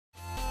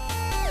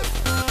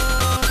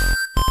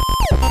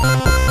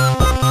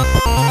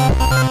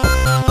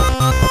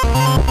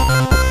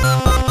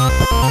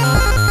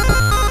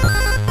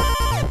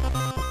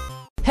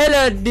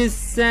good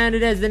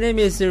descendants? The name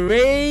is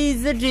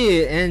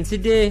RezZaDude, and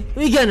today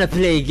we're gonna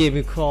play a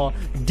game called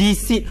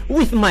DECEIT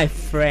with my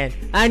friend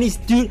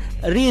Anis Dude,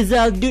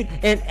 RezZaDude,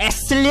 and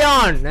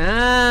Esleon.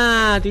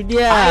 Tu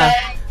dia.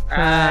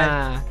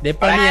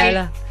 Depan ni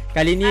lah.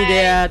 Kali ni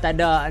dia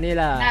tak ada ni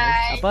lah.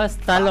 Apa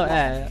stalot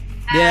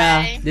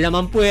Dia dah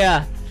mampu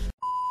lah.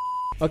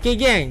 Okay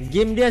geng,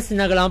 game dia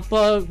senang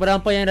lampau. Kepada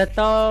hampa yang dah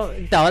tahu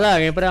lah.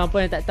 Kepada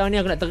hampa yang tak tahu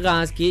ni, aku nak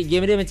terang sikit.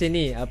 Game dia macam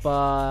ni.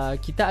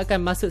 Kita akan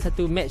masuk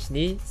satu match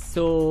ni.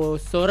 So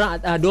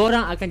dua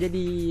orang akan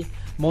jadi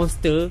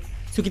monster.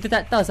 So kita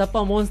tak tahu siapa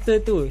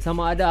monster tu.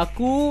 Sama ada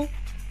aku,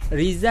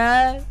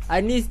 Rizal,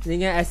 Anis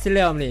dengan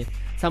Aslam ni.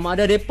 Sama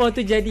ada depa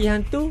tu jadi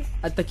hantu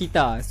atau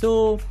kita.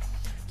 So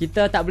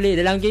kita tak boleh,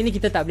 dalam game ni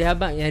kita tak boleh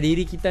habaq yang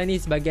diri kita ni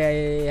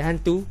sebagai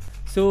hantu.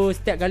 So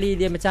setiap kali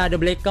dia macam ada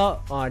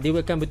blackout, dia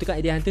akan betulkan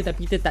dia hantu,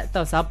 tapi kita tak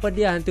tahu siapa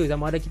dia hantu,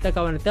 sama ada kita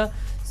kawan atau.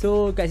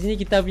 So kat sini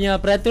kita punya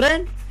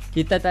peraturan,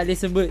 kita tak boleh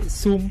sebut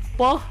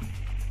sumpah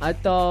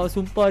atau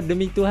sumpah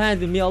demi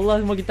Tuhan, demi Allah,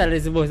 semua kita tak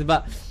boleh sebut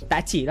sebab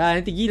tak cik lah,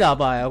 nanti gila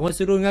apa. Orang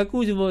suruh dengan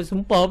aku sebut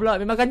sumpah pula,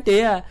 memang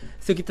kantil lah.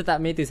 So kita tak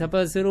main tu.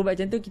 Siapa suruh buat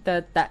macam tu,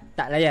 kita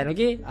tak layan,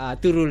 okay?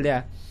 Tu rule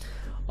dia.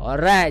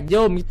 Alright,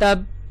 jom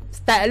kita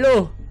start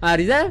dulu.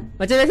 Rizal,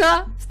 macam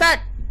biasa, start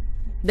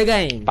the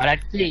game. Pada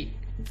klik.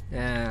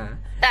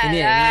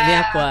 Ini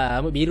aku lah.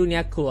 Rambut biru ni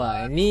aku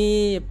lah.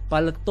 Ni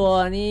kepala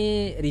tua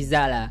ni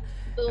Rizal lah.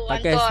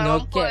 Pakai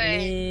snow cap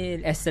ni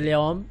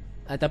Esleon,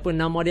 ataupun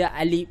nama dia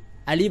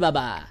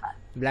Alibaba.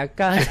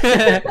 Belakang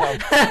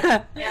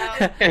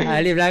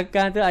Ali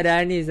belakang tu ada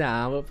Anis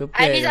lah.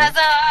 Anis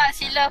Azhar,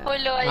 sila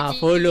follow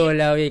Haji. Follow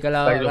lah weh.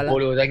 Kalau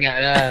follow sangat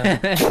lah.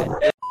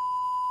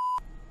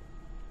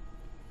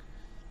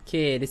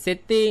 Okay,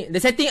 the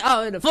setting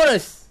out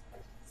first.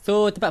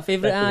 So tempat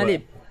favourite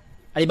Alip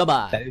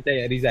Alibaba. Tak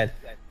percaya Rizal.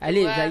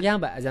 Alip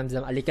yang buat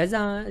Zam-Zam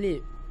Alikazam.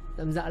 Alip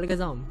Zam-Zam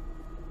Alikazam.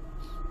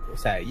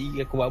 Saya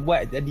aku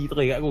buat jadi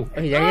terus kat aku.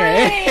 Jangan.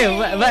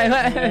 Buat.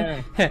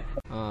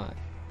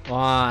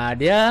 Wah,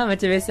 dia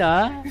macam biasa.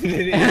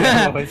 Dia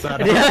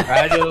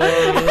aduh.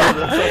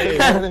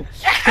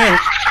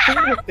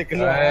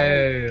 Terkeluar.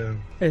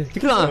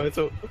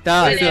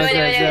 Tak,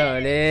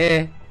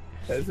 boleh.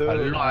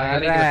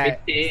 Alright.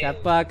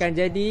 Siapa akan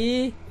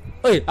jadi?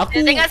 Oi, aku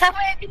tengok siapa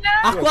yang kena.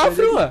 Aku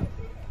Afro lah.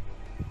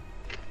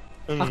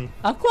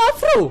 Aku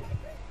Afro.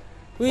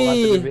 Orang tu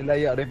Wih, lebih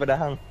layak daripada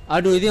hang.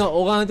 aduh, tengok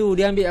orang tu,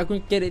 dia ambil aku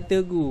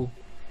karakter aku.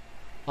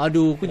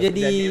 Aduh, aku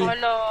jadi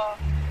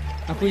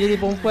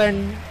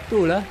perempuan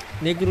tu lah,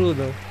 negro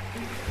tu.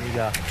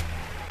 Mila.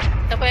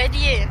 Siapa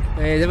jadi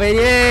Siapa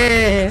dia?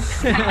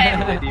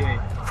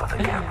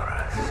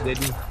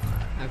 Jadi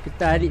Aku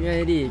tak adik memang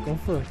jadi,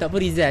 confirm. Tak apa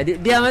Rizal,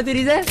 dia amat tu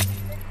Rizal.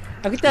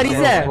 Aku tak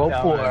Rizal.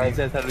 Ropok lah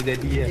Rizal selalu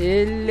jadi lah.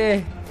 Eleh,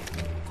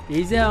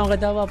 Rizal orang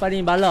kata apa,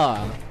 paling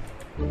bala.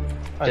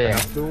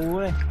 Tu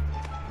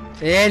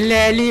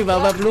Eleh,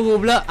 babak peluru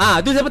pula.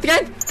 Tu siapa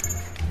tekan?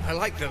 I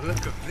like the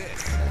look of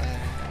this.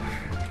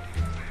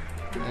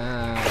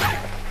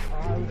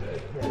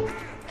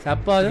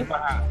 Siapa tu?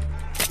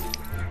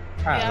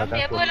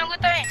 Ambil apa long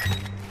kotak ni?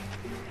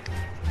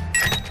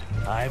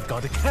 I've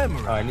got a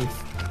camera. ni.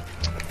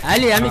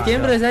 Ali ambil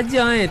kamera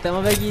saja ni. Tak mau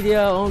bagi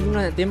dia orang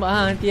guna nak tembak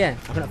nanti kan.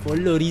 Aku nak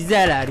follow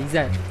Rizal lah,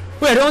 Rizal.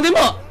 Weh, ada orang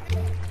tembak.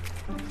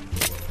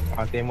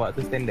 Tembak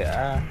tu standard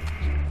lah.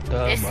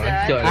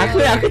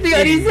 Aku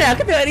tengok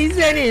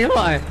Rizal ni,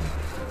 nampak.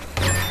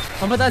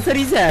 Nampak tak rasa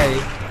Rizal?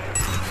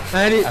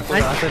 Aku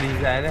rasa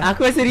Rizal lah.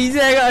 Aku rasa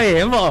Rizal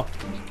kat nampak.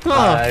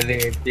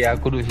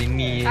 Aku duduk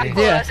sini.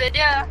 Aku rasa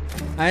dia.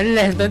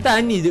 Alah,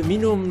 tuan-tuan Anis duduk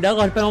minum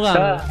darah depan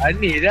orang.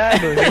 Anis dah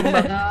duduk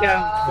sembang macam.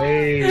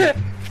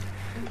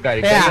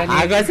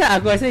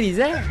 Aku rasa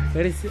Rizal.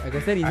 Aku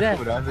rasa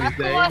Rizal.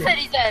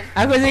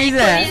 Aku rasa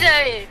Rizal.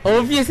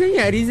 Obvious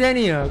sangat Rizal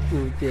ni.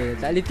 Aku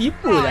tak boleh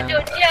tipu lah.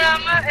 Dia diam.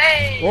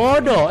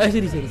 Bodoh.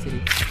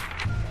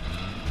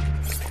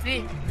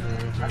 Sorry.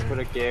 Aku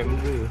ada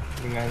kamera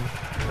dengan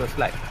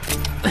flashlight.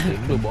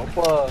 Kamera buat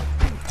apa?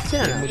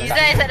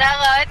 Rizal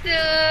saudara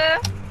tu.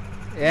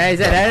 Ya,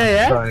 Rizal darah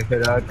ya.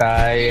 Saudara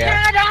kaya.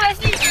 Jangan dah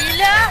hasil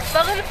gila.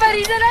 Baru lepas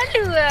Rizal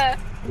lalu lah.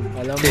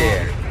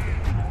 Alamak.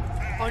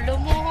 Tak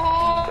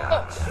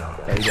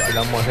buat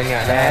lama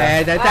sangat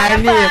dah.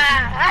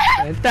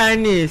 Tak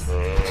Anis.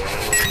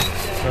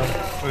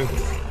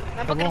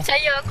 Nampak kena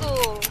percaya aku.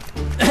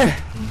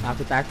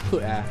 Aku takut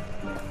lah.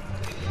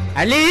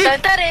 Ali.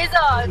 Tonton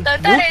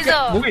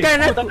Reza.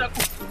 Bukan aku.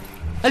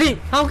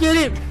 Ali, hang okey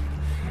Ali.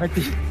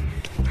 Mati.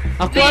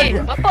 Aku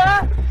ada.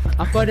 Apa?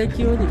 Aku ada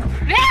kill ni.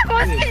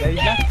 Dari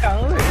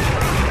belakang tu.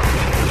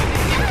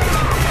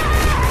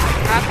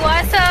 Aku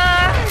rasa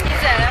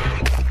Rizal.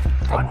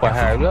 Apa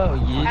hal pula?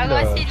 Gila. Aku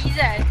rasa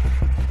Rizal.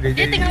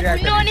 Dia tengah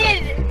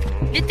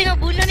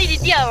bunuh ni. Dia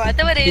diam lah.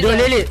 Tahu ada Hidup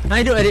Lelip.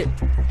 Hidup adik.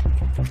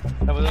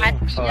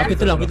 mati lah. Aku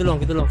tolong.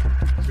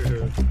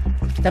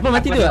 Siapa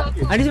mati tu?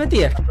 Anis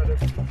mati ya?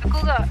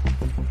 Aku kak.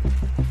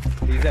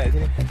 Rizal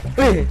sini.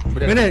 Weh,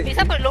 mana?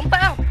 Siapa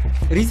lompat tau?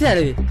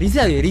 Rizal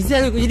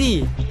aku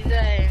jadi.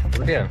 Rizal.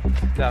 Apa dia?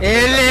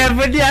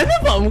 Apa dia?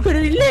 Nampak muka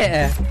dia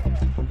relax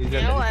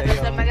Awak tak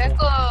selamatkan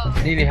aku.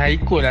 Ni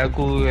haikut lah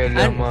aku.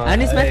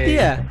 Anis mati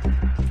lah?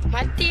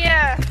 Mati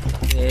lah.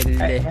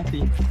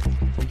 Mati.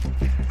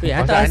 Weh,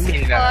 hantar rasa.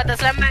 Oh, tak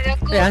selamatkan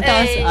aku.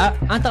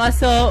 Hantar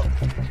rasa.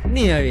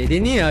 Ni lah weh, dia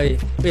ni lah weh.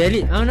 Weh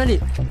Alip, mana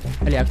Alip?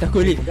 Alip, aku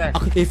takut Alip.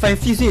 Aku find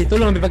fuse weh,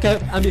 tolong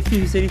ambil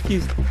fuse, seri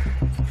fuse.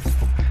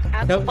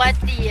 Aku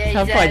mati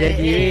lah. Siapa jadi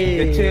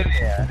weh?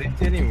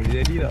 Rachel ni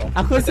boleh jadi tau.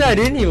 Aku rasa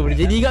dia ni boleh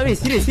jadi kat weh,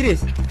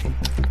 serius.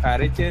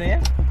 Rachel ni ya.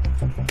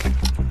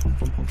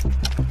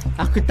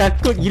 Aku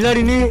takut gila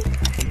dia ni.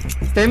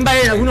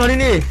 Standby nak bunuh dia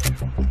ni.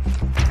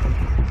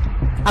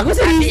 Aku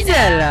rasa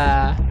Rizal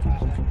lah.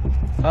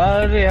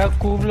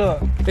 Aku pula.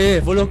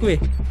 Follow aku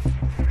weh.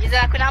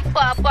 Izal, aku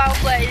nampak apa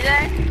awak buat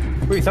Izal.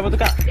 Weh, siapa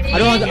tukar?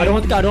 Ada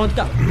orang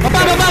tukar. Apa?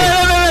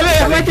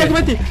 Aku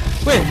mati.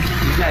 Weh.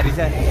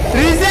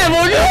 Rizal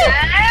bodoh.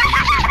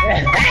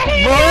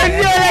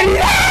 Bodoh lagi.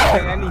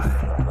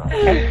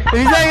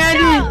 Rizal dengan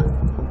ni.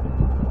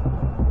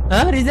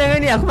 Rizal dengan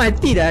ni. Aku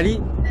mati dah Ali.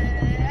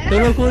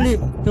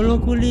 Tolong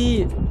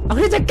kulit. Aku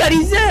dah cakap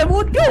Rizal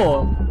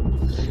bodoh.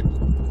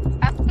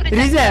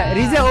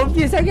 Rizal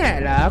obvious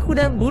sangat lah. Aku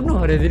dah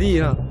bunuh dah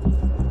tadi lah.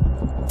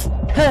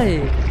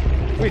 Hai.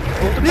 Weh,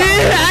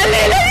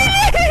 Ali.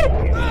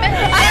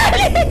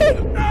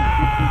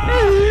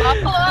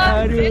 Apa?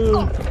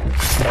 Aduh.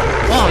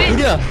 Tu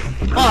dia.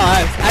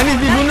 Anis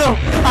dibunuh.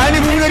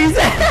 Anis bunuh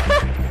Rizal.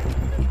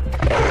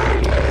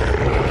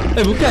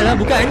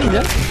 Bukan Anis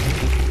lah.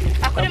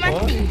 Aku dah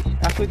mati.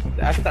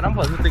 Aku tak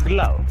nampak tu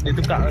tergelap. Dia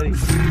tukar tadi.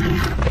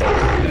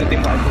 Dia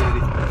tembak aku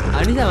tadi.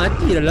 Anis dah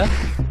mati dah lah.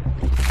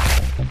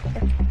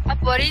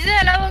 Apa Rizal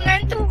lawan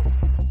dengan tu?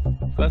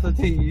 Kau rasa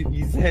macam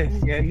Izzat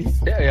dengan ni.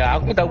 Ya,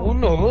 aku tak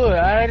bunuh pun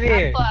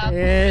Arif. Apa?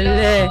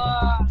 Eleh.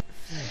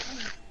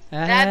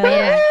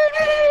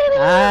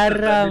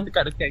 Haram. Dia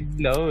dekat-dekat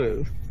gila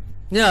pun.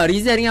 Ya,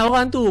 Rizal dengan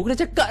orang tu. Aku dah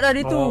cakap dah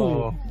dia tu.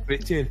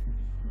 Rachel.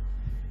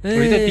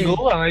 Kita 3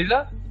 orang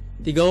Aizah.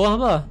 3 orang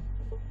apa?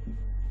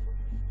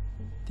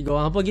 3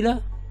 orang apa gila?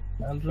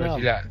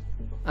 Silat.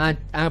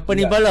 Apa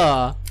ni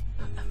bala?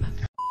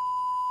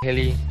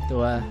 Heli. Tu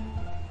lah.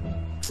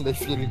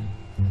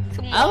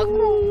 Semua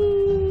aku.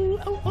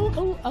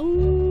 Au.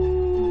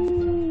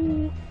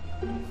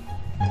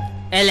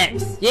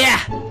 Alex, yeah.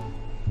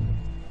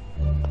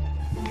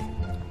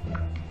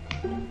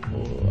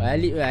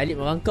 Alip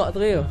merangkak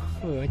tu.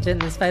 Macam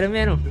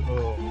Spiderman tu.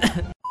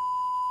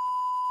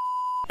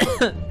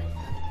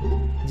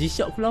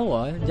 G-Shock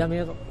flower jam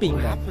merah pink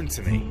What dah. happened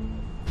to me?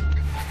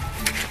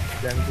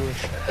 Ganggu.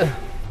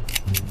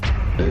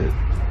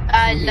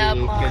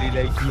 Alamak. Sekali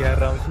lagi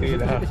haram ke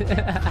lah.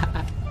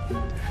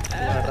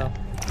 Haram.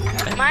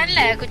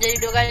 Malas aku jadi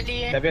 2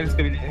 kali. Tapi aku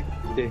suka bilik ni.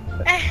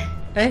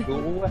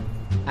 Dua lah.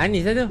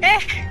 Anis lah tu.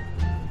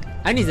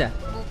 Anis lah?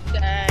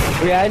 Bukan.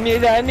 Weh, Anis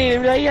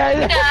berlayar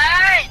je. Bukan.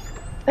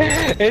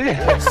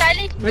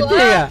 Kali tu Betul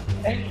ke?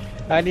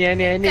 Anis.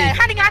 Bukan.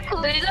 Han dengan aku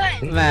Rizal.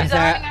 Rizal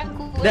dengan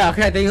aku. Dah aku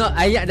nak tengok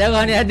ayat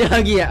darah ni ada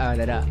lagi tak?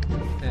 Tak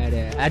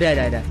ada.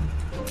 Ada.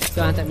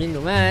 So hang tak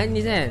minum kan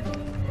Anis kan?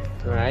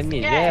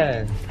 Anis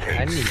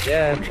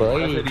je. Apa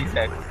Rasa ni?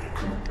 Rizal.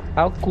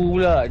 Aku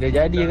pula dia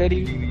jadi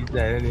tadi.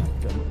 Rizal ni.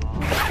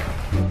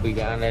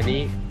 Pegang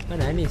tadi.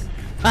 Mana Anis?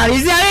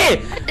 Rizal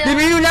ni! Dia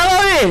minum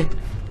darah ni!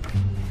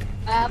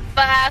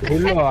 Apa? Aku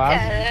Pula,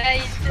 cakap lah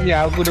itu. Ni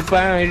aku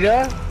depan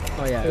Aizah.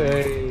 Oh ya.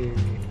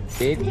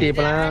 Tete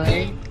pelang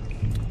ni.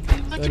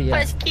 Kau Sorry,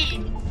 cepat ya. sikit.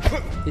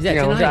 Rizal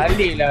Yang kena usah Anis.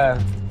 alik lah.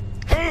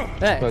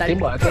 Kau Tak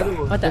tembak tu.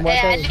 Oh, tak.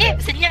 Alip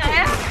senyap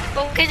lah.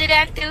 Kau bukan jadi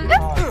hantu ke?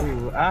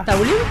 Tak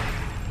boleh?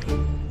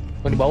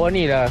 Kau di bawah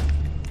ni lah.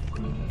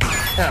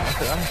 Tak nak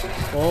masuk lah.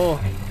 Oh.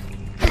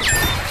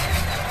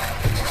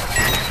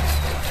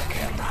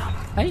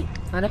 Hai,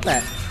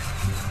 dapat.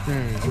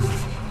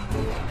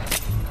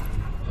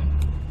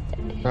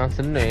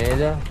 Senang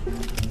je.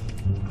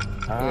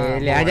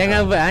 Jangan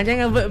buat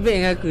baik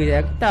dengan aku je.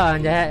 Aku tahu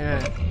hang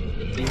jahat.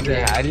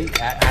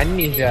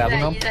 Anis je. Aku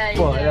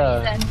nampak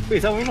lah. Weh,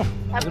 siapa minum?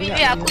 Tapi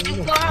aku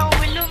jumpa orang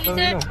belum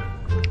Rizal.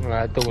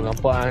 Tu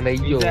nampak hang dah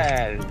hijau.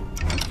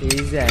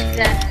 Rizal.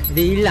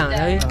 Dia hilang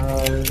dah weh.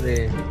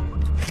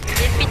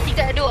 Dia PT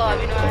kat 2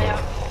 minum ayam.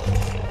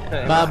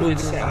 Babu.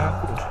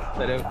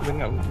 Tak ada aku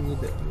dengar bunyi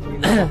tak.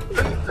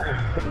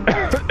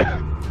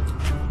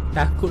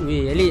 Takut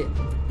weh. Alik.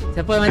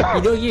 Siapa yang mati?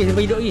 Hidup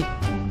lagi?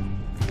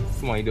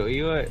 Semua hidup lagi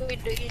kot. Aku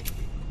hidup lagi.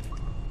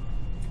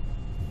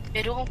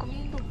 Ada orang kau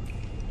minum tu.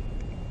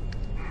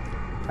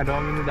 Ada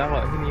orang minum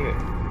darah sini ke?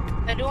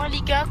 Ada orang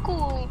liga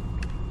aku.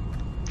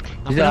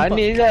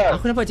 Anis je.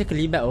 Aku nampak macam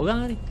kelibat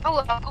orang ni.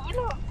 Awak aku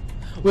pula.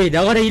 Weh,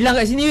 darah dah hilang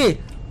kat sini weh.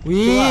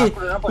 Weh,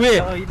 aku nampak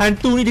weh, darah hilang.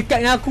 hantu ni dekat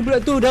dengan aku pula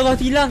tu. Darah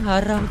tu hilang.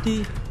 Haram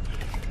tu.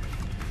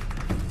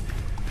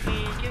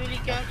 Dia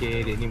liga aku. Okay,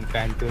 dia ni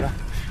bukan hantu lah.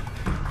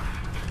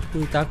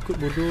 Takut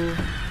bodoh.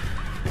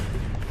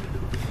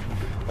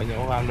 Banyak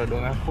orang dah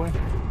dengan aku ni.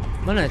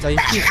 Mana nak cari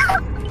kiss?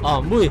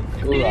 Amboi.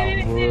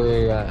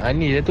 Amboi.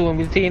 Anis je tu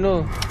ambil tin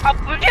tu.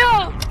 Apa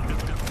dia?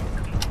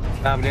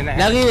 Tak boleh naik.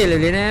 Lari weh,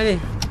 boleh naik weh.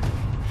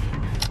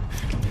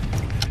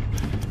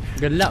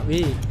 Gelap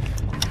weh.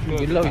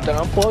 Gila, tak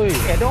nampak weh.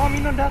 Ada orang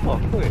minum darah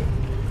ke?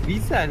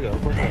 Rizal ke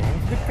apa ni?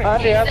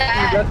 Ada aku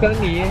di belakang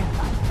ni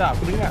Tak,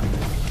 aku dengar.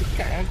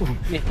 Dekat dengan aku.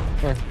 Ni,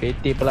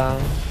 PT pelang.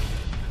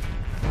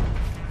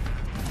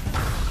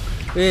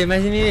 Weh,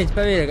 mari sini weh,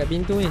 cepat weh dekat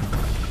pintu ni.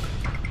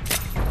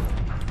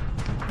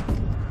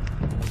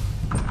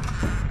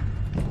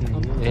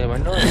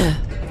 Mana?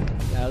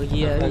 Lari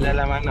Rizal lari.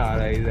 dalam mana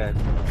lah Rizal?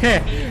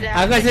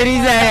 Aku rasa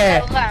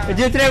Rizal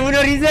Jom try bunuh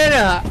Rizal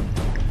tak?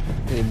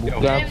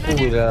 Bukan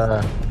aku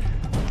lah.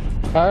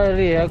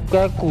 Hari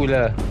aku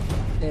lah.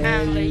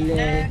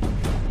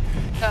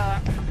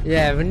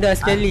 Ya, benda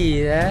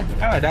sekali lah.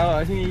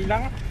 Darah sini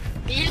hilang.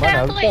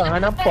 Mana bukan?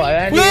 Nampak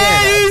lah ni. Weh,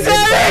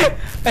 Rizal!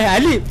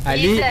 Alip!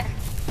 Alip! Rizal.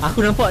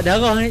 Aku nampak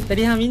darah ni.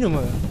 Tadi hang minum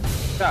ke?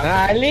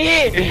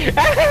 Ali.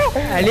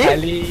 Alip?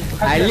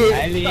 Alip?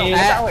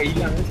 Tak awak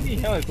hilang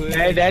sini. Apa?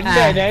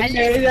 Danda.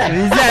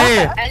 Rizal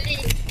eh.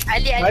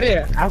 Ali.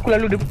 Mari, aku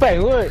lalu depan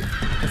kot.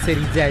 Rasa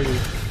Rizal ni.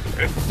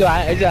 Tu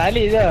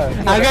Ali je.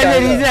 Aku rasa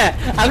Rizal.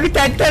 Aku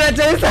tak tahu nak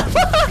cari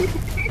siapa.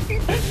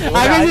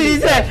 Aku rasa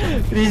Rizal.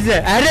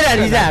 Rizal. Ada tak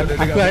Rizal?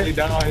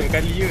 Darah yang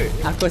kali je.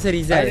 Aku rasa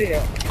Rizal.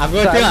 Ada. Aku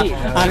tengok.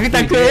 Aku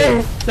takut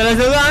eh. Salah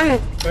seorang eh.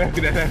 Aku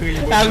dah lari.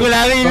 Aku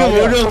lari dulu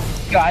bodoh.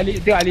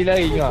 Tengok Ali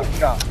lari tengok.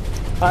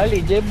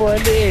 Ali jebol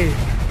Ali.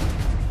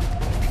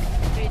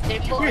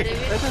 Tembok dia.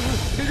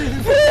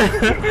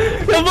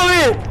 Siapa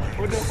weh?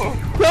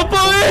 Siapa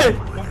weh?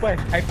 Sampai.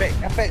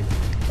 iPad.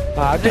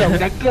 Tu aku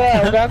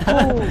cakap bukan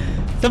aku.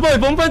 Siapa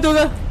weh? Perempuan tu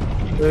ke?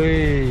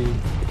 Hei.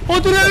 Oh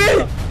tu dah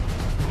weh.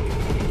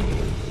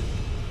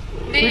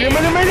 Dia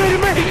mana?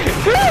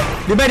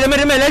 Dia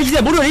main lari Rizal.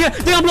 Bodoh dia.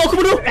 Jangan peluk aku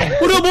bodoh.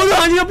 Bodoh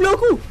hang jangan peluk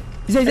aku.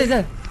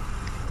 Rizal.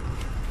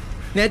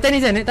 Naik atas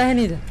ni Zal. Naik atas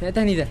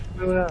ni Zal.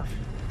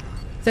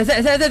 Saya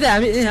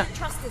ambil ni.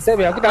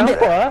 Saya aku tak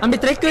nampak. Ambil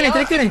tracker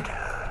ni.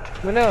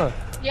 Mana?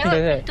 Ya,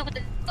 itu kita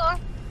tengok.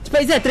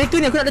 Cepat Zal, tracker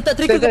ni aku nak letak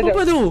tracker kat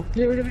perempuan tu.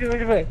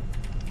 Cepat.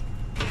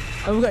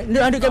 Aku buka.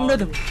 Ada kat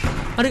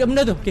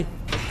benda tu. Okey.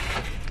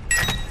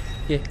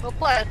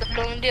 Bapak nak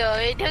tolong dia.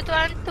 Dia tu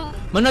hantu.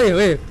 Mana dia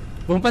weh?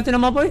 Perempuan tu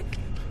nama apa weh?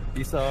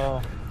 Lisa.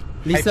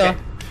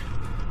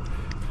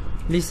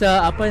 Lisa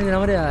apa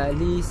nama dia?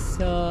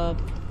 Lisa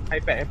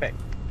iPad.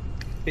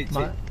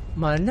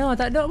 mana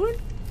tak ada pun.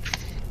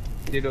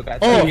 Dia duduk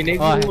kat Oh, atas.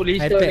 negro,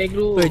 Lisa iPad.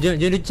 negro. Weh, jom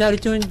cari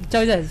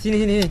Zal.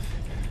 Sini.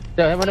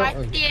 Dah mana?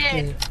 Mati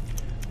eh.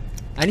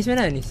 Anis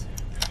mana Anis?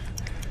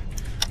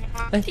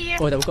 Mati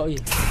eh. Oh tak buka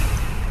lagi.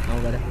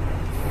 Buka dah.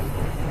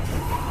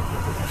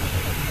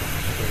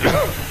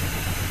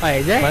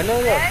 Zal. Mana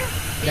tu?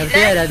 Dah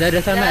betul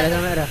dah selamat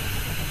dah.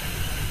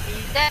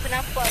 Izan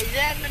kenapa?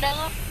 Izan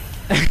mendarah.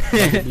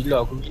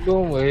 Bila aku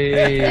minum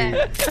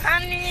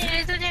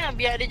Ni tu jangan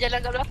biar dia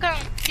jalan kat belakang.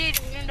 Dia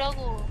minum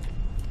darah.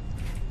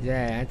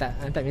 Zal,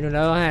 tak minum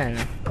darah kan?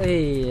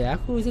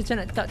 Aku macam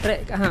nak tak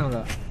track kat hang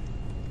pula.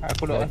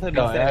 Aku dah rasa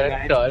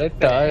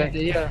Letak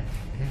je.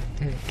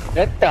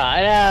 Letak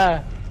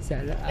lah.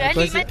 Salah.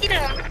 Ali mati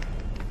dah.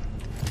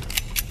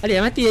 Ali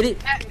mati Ali.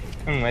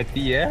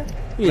 Mati ya.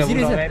 Weh,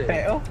 serius ah?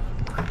 iPad tu.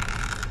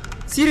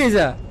 Serius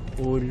ah?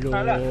 Oh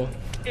Alah. lo.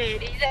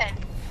 Rizal.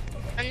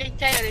 Ani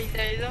cari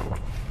Rizal tu.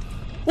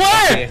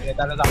 Woi! Dia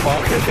tak ada apa.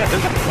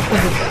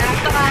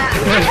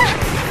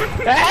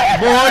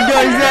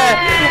 Bodoh Zal.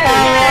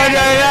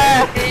 Bodoh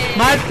Zal.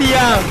 Mati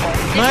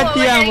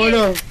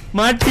bodoh.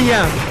 Mati.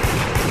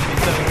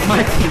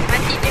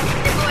 Mati dia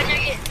banyak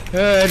lagi.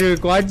 Aduh,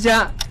 kau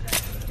ajak.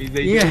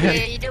 Ingat.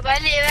 Hidup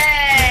balik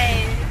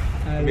bye.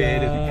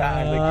 Dia dekat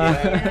lagi.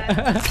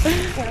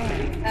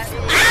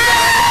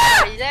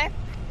 Rizal.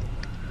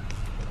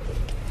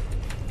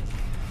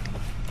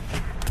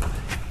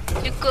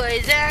 Cukup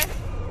Rizal.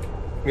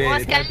 Mau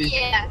sekali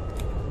ya.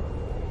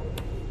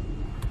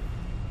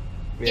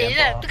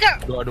 Rizal,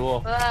 tukar. Dua.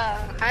 Wah,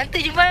 hantu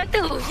jumpa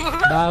hantu.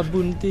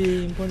 Babun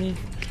tim pun ni.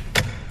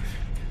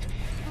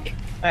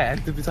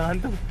 Hantu pisang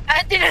hantu.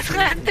 Hantu dah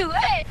suka hantu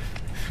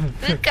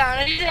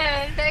tukar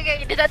Rizal. Takkan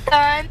kita tak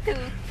tahu hantu.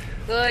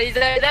 Oh,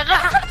 Rizal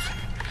darah.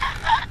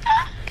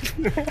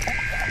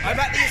 I'm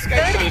at the escape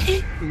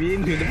hatch.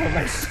 Minum depan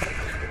masa.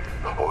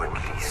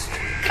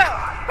 Kau.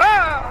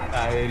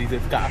 Rizal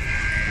tukar.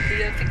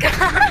 Rizal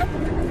tukar.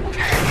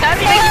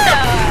 Tapi lagi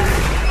tak.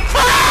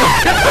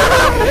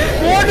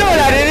 Bodoh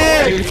lah dia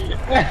ni.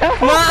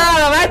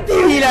 Maaf,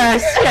 mati lah.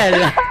 Sial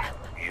lah.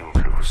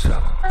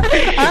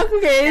 Aku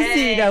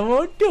KC dah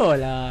bodoh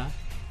lah.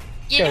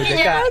 Gini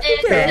je.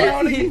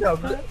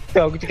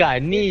 Aku cakap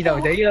ni tak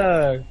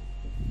percaya.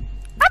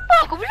 Apa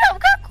aku pula?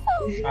 Bukan aku.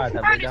 Tak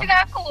Apa dia cakap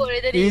aku dari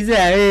tadi?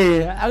 Rizal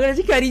aku nak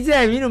cakap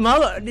Rizal minum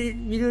mawak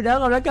minum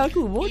darah belakang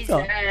aku.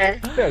 Bodoh.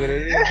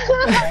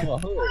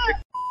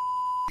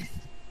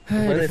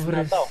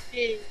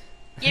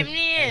 Game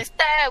ni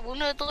start lah.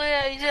 Bunuh terus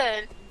lah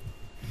Rizal.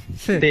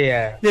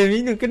 Dia. Dia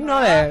minum kena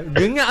lah.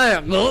 Dengar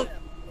lah.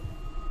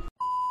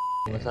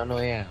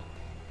 Sana ya.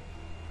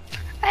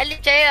 Ali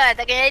percaya lah.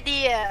 Takkan jadi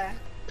lah.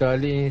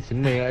 Ali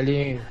senang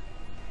Ali.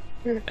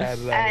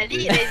 Ali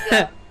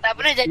Rizal. Tak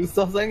pernah jadi.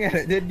 Susah sangat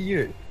nak jadi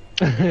kot.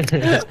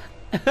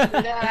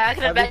 Dah,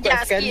 kena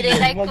belajar skill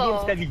recycle.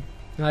 sekali.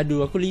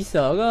 Aduh, aku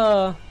risau ke?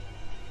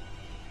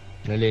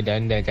 Boleh dah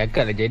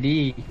cakap lah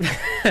jadi.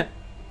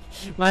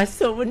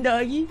 Masuk benda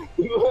lagi.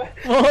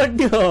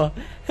 Bodoh.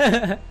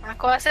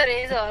 Aku rasa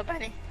Reza lepas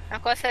ni.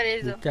 Aku rasa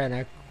Reza. Bukan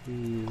aku.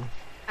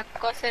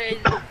 Aku rasa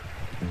Reza.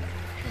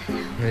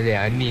 Boleh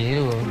aneh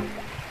tu.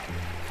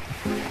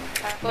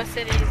 Aku rasa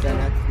Reza. Bukan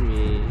aku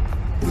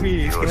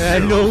Wih,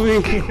 No way.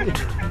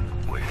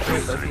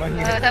 tak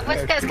semangat. Siapa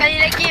cakap sekali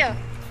lagi ya?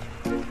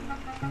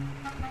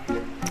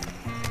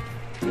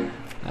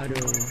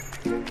 Aduh.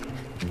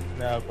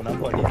 Nah, aku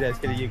nampak Liza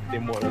sekali lagi aku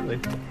tembak lah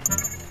tadi.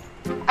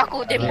 Aku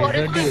tembak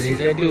dia terus.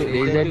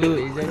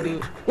 RezZaDude.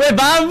 Weh,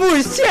 bambu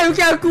siap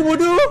bukan aku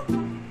bodoh.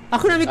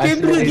 Aku nak ambil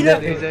kamera gila.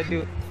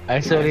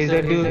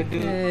 RezZaDude.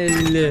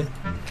 Alah.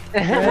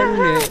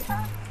 Alah.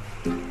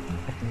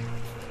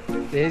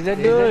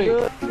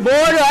 RezZaDude.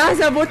 Bodoh ah,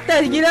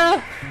 sabotaj gila.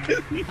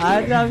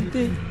 Haram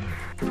tu.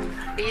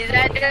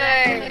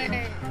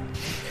 RezZaDude.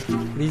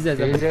 Riza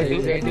sabotaj.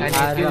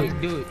 Haram.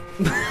 RezZaDude.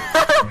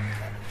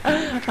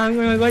 Hang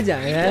memang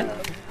gojak ya.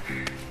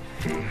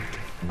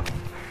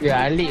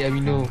 Ya Alik dah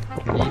minum.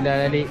 Gila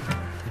lah Alik.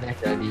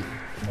 Nice Alik.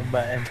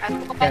 Lambat kan.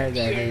 Aku mati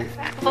ya.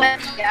 Aku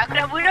mati ya. Aku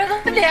nak bunuh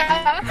kau dia.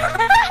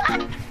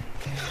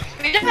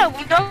 Bila nak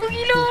bunuh aku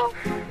gila.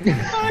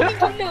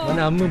 Gila.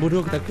 Mana Amma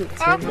bodoh aku takut.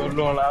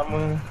 Tolong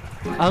lama.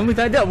 Amma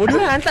tak ada bodoh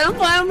kan. Tak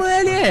nampak Amma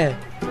ni.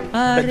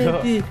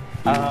 Areti.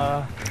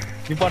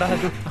 Ni parah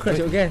satu. Aku nak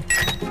cakap kan.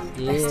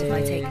 Liza,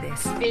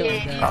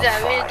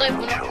 weh tu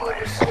bunuh aku.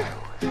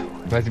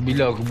 Masa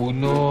bila aku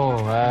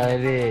bunuh.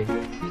 Alik.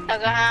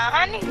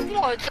 Takkan ni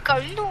semua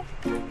cakap dulu.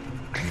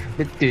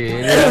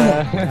 Betul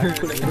lah.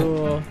 Aku nak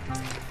bodoh.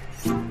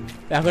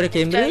 Aku ada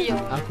kamera. Percaya.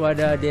 Aku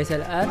ada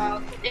DSLR.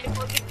 Aku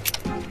tembak.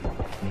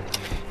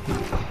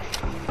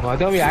 Wah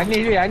tu ambil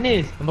Anis weh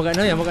Anis. Apa kat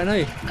Noi? Apa kat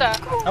Noi? Bukan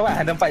aku. Awak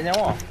ada 4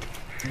 nyawa.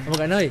 Apa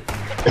kat Noi?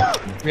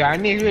 Weh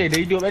Anis weh dah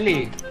hidup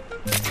balik.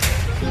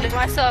 Bila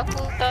masa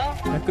aku tahu.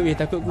 Takut weh,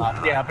 takut aku.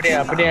 Apa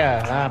dia?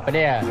 Apa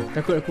dia?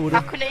 Takut aku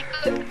bodoh. Aku nak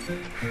ikut.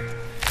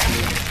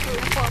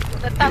 Aku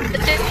tetap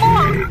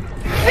tercemar.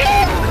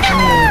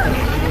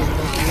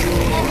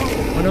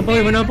 Mana apa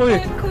weh? Mana apa weh?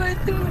 Aku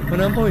tu.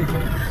 Mana apa weh?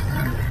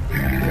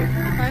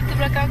 Hantu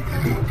belakang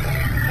aku.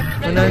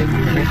 Mana?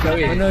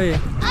 Mana weh?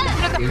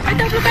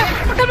 Ada belakang.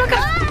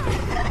 Belakang.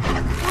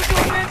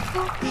 Bodoh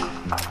aku.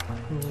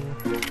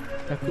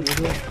 Takut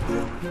bodoh.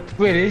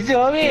 Weh Reza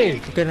weh.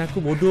 Bukan aku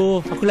bodoh.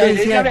 Aku lari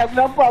Reza siap. aku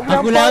nampak.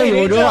 Aku lari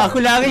bodoh. Aku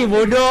lari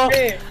bodoh.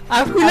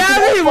 Aku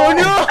lari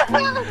bodoh.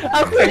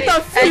 Aku tak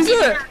fix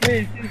weh.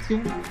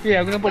 Weh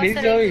aku nampak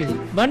Reza weh.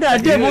 Mana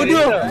ada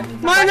bodoh?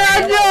 Mana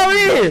ada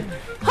weh?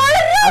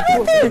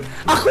 Haram.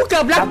 Aku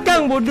kat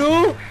belakang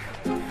bodoh.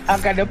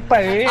 Angkat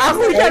depan weh.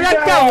 Aku kat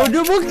belakang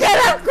bodoh. Bukan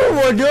aku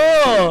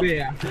bodoh. Weh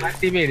aku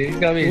mati weh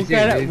Reza weh.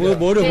 Bukan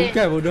bodoh.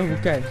 Bukan bodoh.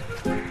 Bukan.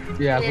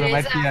 Ya aku dah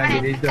mati lah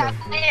Reza.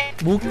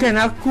 Bukan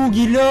aku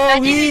gila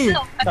weh.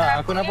 Tak,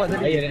 aku nampak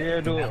tadi. Dia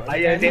duduk.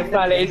 Ayah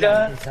tembak Reza.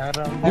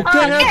 Sarang.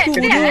 Bukan aku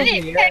bodoh.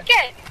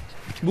 Kan?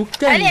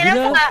 Bukan Ali ada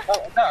gila. apa?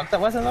 Tak, aku tak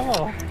pasal sama.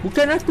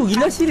 Bukan aku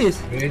gila serius.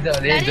 Reza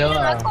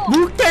Aku.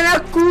 Bukan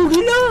aku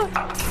gila.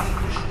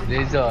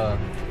 Reza.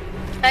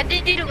 Tadi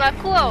dia duduk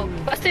aku tau.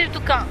 Lepas tu dia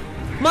tukar.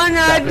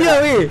 Mana ada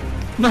weh?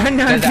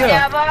 Mana Tak, Ya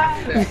ada? abang.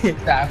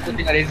 Tak aku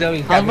tengok Reza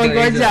weh. Abang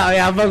kau ajak weh.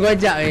 Abang kau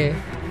ajak weh.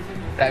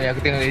 Tak weh aku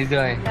tengok Reza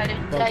weh. Tak ada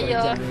Abang kau percaya.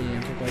 ajak weh.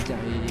 Abang kau ajak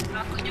weh.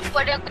 Aku jumpa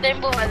dia aku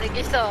tembak tak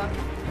kisah.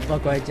 Abang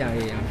kau ajak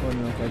weh. Abang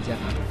kau ajak.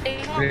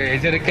 Tengok.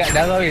 Reza dekat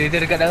darah weh. Reza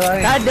dekat darah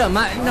weh. Tak ada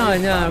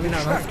maknanya aku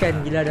nak makan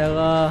gila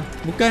darah.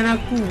 Bukan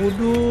aku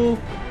bodoh.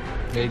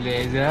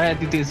 Reza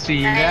tutup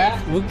stream lah.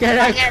 Bukan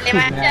Sangat aku. dia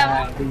macam.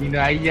 Aku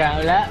minum ayam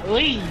pula.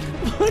 Oi.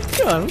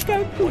 Bodoh. Bukan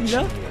aku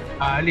gila.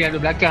 Ali duduk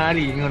belakang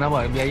Ali. Tengok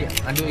nampak biar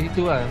ayam duduk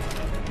situ lah.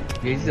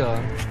 Reza.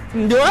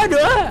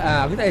 Doa.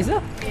 Aku tak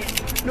kisah.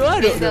 Doa.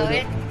 Reza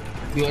eh.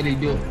 Duduk Ali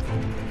duduk.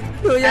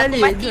 Duduk Aku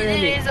jalik. mati dia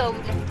Reza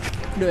punya.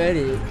 Duduk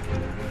jalik.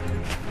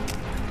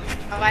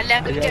 Malam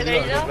aku cakap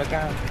dengan Reza.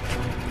 Belakang.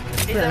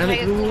 Reza nak ambil ambil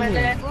aku peluru ni.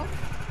 mantan aku.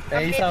 Tak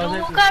Ambil risau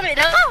peluru saya. kau ambil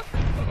dah.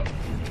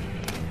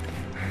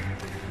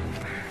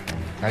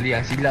 Ali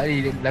yang silap Ali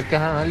duduk belakang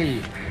hang Ali.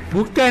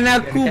 Bukan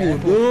aku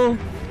bodoh.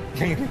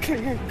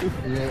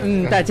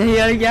 Tak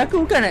percaya lagi aku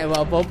bukan nak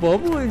buat apa-apa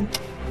pun.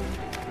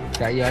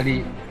 Percaya Ali.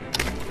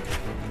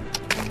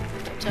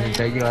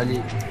 Percaya Ali.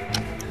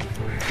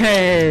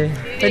 Hei,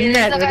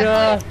 penat Reza kat bodoh.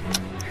 aku.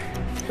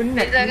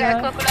 Penat Reza kat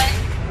aku lari.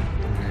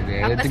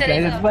 Apa Tukar saya je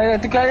Reza? cepat je.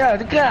 Tukar je.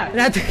 Tukar.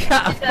 Nak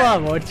tukar apa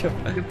bodoh?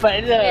 Cepat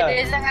je.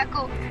 Reza kat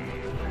aku.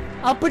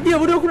 Apa dia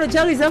bodoh aku nak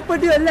cari siapa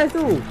dia last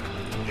tu?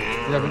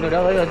 Dah minum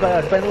dah.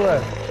 Depan tu lah.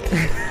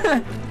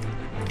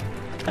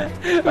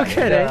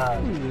 Bukan dah.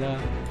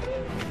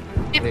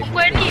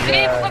 Perempuan ni.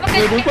 Perempuan pakai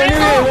Eh, jaket perempuan ni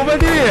merah. weh, perempuan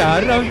ni weh.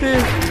 Haram tu.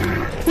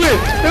 Weh,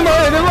 tembak.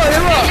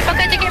 Dia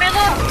pakai jaket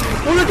merah.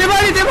 Bodoh tembak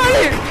Ali.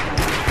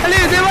 Ali,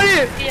 tembak Ali.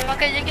 Dia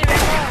pakai jaket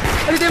merah.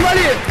 Ali, tembak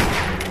Ali.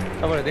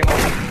 Apa dah tembak?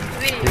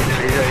 Weh.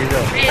 Reza.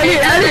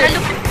 Ali.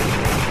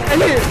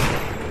 Ali.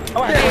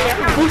 Awak ada.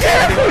 Bukan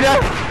aku dah.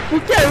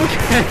 Bukan.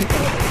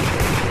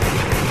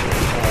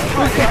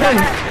 Bukan.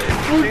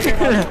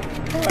 Bukan.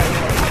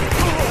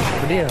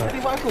 Apa dia?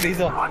 Tembak aku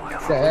Reza.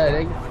 Saya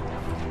lagi.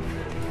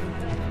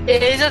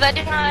 Reza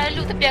tadi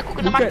malu tapi aku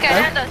kena makan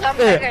kan tak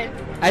sampai kan.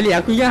 Ali,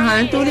 aku yang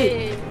hantu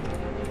ni.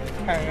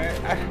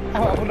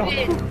 Awak bunuh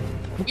aku.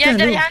 Yang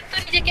Bukan dari ni. hantu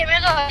ni jaket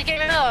merah.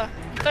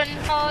 Bukan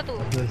hao tu.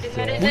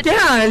 Dengan RezZaDude.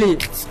 Bukan Ali.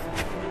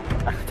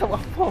 Aku tak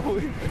buat apa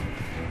pun.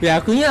 Ya,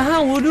 aku yang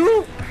hang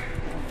bodoh.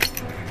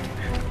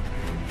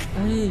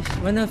 Aish,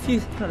 mana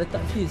fuse? Nak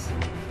letak fuse.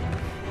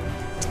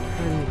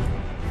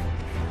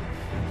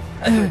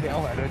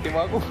 Awak dah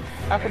tembak aku.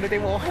 Aku dah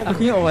tembak orang. Aku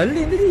yang awal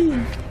lain tadi.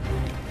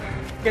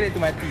 Kan itu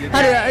mati je.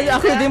 Ada,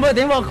 aku dah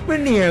tembak, aku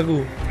pening aku.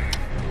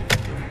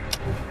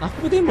 Aku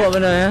pun tembak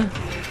kena ya.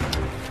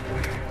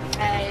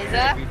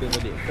 Reza. Kita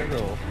balik kan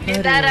tu.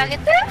 Minta darah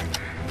kita.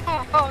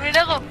 Oh,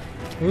 minta darah.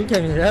 Bukan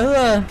minta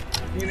darah.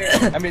 Ni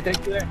ambil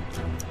tanker kan.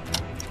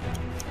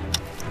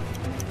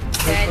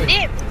 Jadi,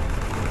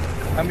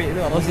 Ambil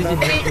tu. Oh, sini.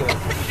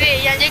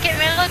 yang jaket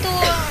merah tu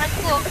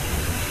aku.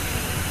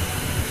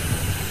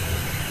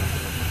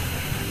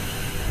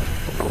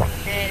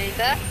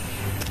 Reza.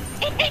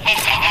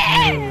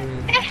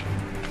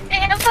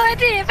 Apa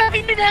ni? Apa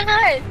minum darah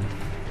kan?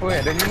 Weh,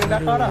 dah minum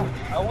darah dah.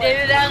 Dia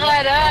minum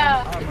darah dah.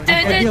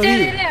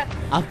 Cek.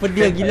 Apa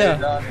dia gila?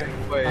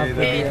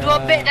 Apa Eh,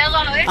 2 beg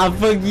darah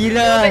Apa 2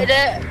 gila? beg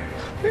darah.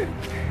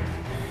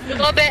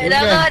 2 beg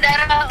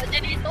darah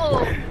jadi tu.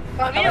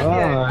 Kau minum.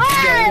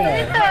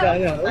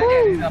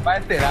 Reza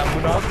patut lah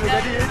bunuh aku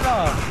tadi Reza.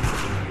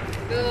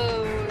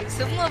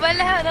 Semua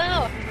balas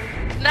darah.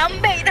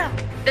 6 beg dah.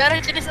 Darah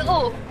jenis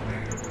O.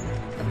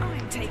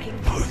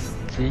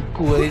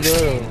 Siku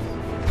dia.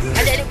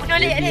 Adik bunuh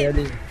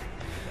adik.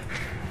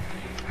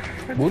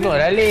 Bunuh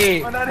dah Alik.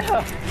 Mana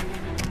dah?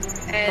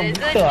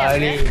 Betul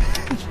Alik.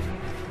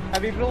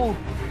 Habis peluru.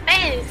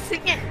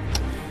 Sengit.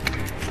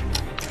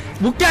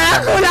 Bukan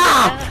aku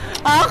lah.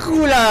 Aku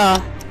lah.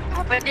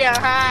 Apa dia?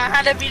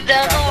 Ha ada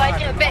pindah tu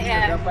banyak beg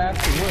kan. Dapat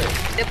aku weh.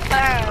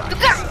 Depan.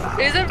 Tukar.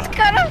 Reza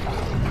tukar lah.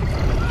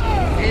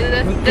 Reza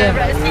Bukan. dah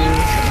beraksi.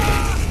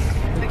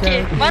 Okey,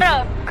 Bukan.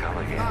 marah.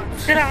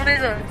 Serang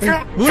Reza.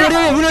 Serang. Bunuh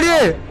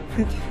dia.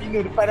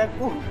 Minum depan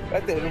aku.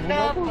 Patut lu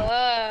bunuh aku.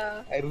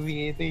 Kenapa? Air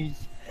ring itu.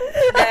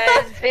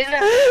 Reza.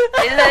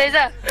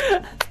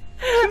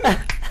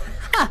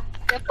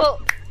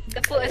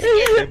 Tepuk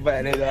sikit.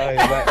 Hebat Reza,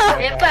 hebat.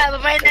 Hebat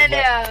permainan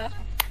dia.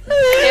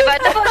 Hebat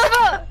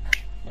tepuk.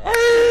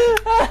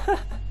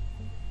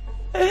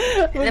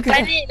 Lepas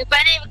ni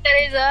bukan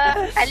Reza.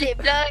 Alik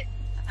pula.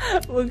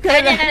 Bukan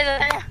Tanya lah. Reza,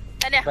 tanya.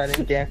 Depan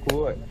ni aku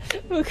kot.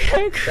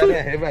 Bukan aku.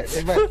 Tanya hebat.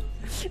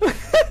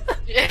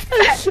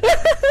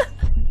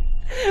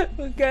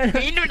 Bukan.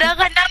 Minum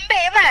darah 6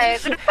 beg mai.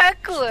 Aku depan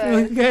aku.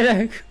 Bukan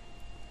aku.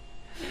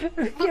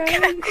 Bukan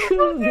aku.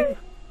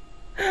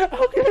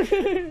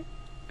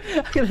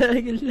 Aku dah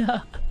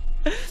gelap.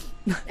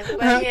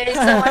 Lepas ni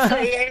Reza masuk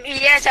AME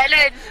ya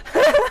challenge.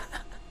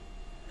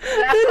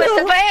 Aku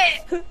terbaik.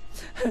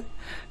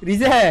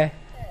 Rizal.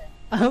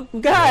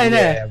 Bukan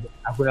lah.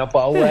 Aku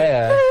nampak awal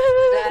lah.